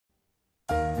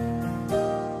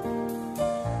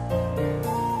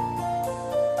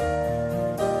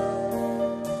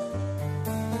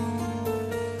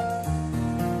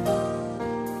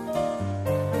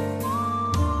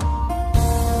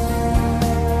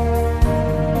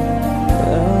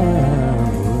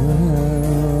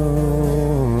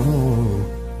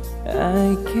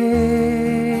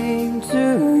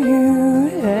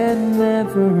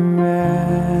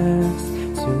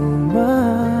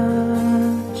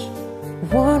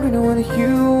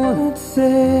you would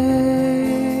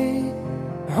say,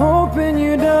 hoping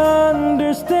you'd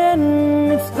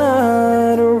understand it's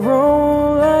not a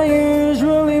role I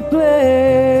usually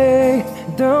play.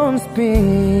 Don't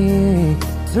speak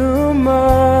too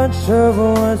much of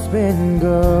what's been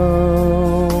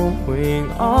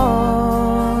going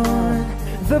on.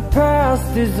 The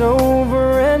past is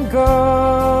over and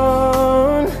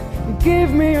gone.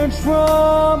 Give me your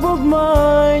troubled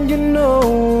mind, you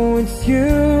know it's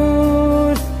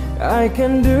used. I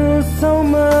can do so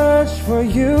much for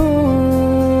you.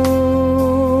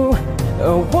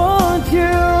 I want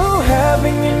you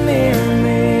having you near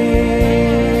me,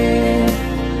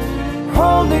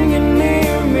 holding you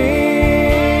near me.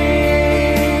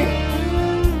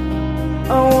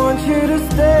 I want you to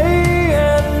stay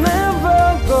and never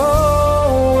go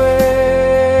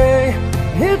away.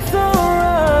 It's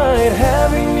alright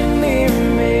having you near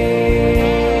me,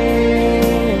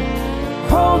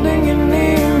 holding you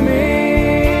near me.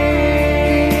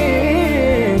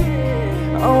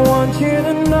 I want you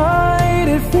tonight,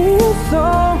 it feels so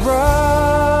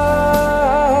right,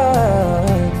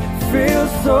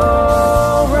 feels so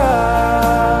right.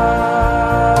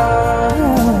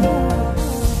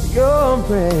 You're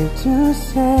brave to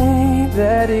say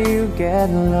that you get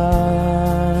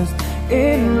lost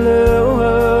in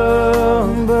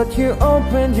love, but you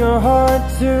opened your heart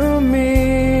to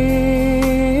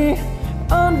me.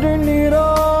 Underneath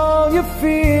all you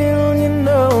feel, you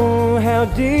know how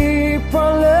deep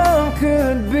our love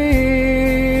could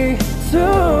be.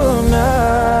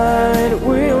 Tonight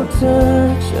we'll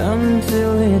touch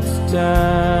until it's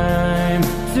time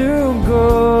to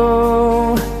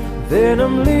go. Then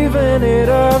I'm leaving it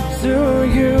up to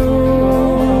you.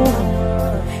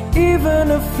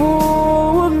 Even a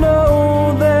fool will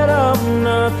know that I'm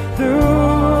not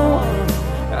through.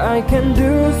 I can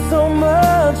do so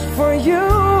much for you.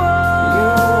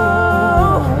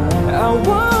 I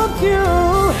want you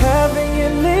having you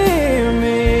near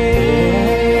me,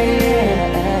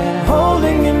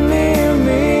 holding you near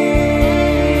me.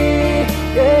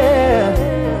 Yeah,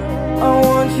 I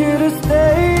want you to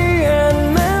stay and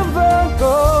never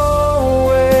go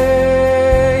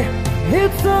away.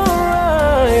 It's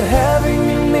alright having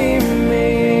you near me,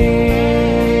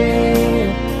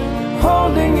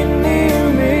 holding you near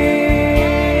me.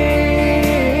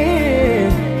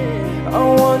 I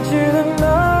want you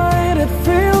tonight, it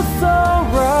feels so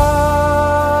right,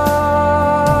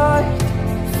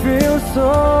 feels so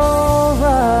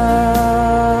right.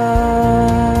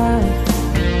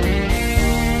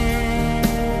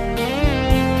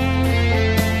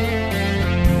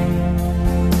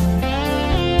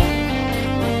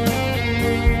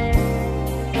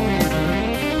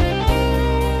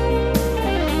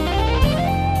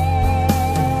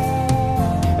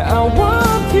 I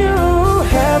want you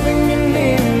having you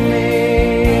near me,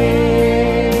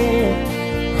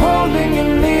 holding you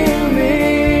near me.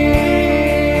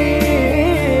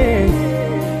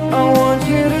 I want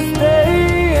you to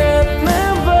stay and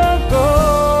never go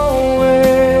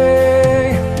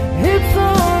away. It's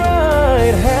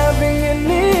alright having you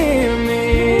near me,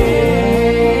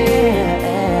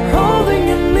 holding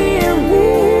you near me.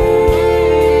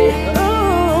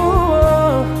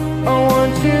 Oh, I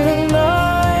want you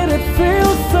tonight, it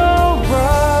feels so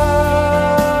right,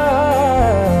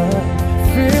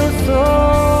 feels so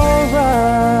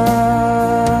right,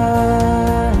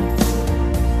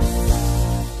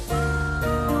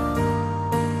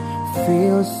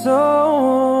 feels so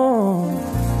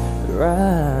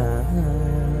right.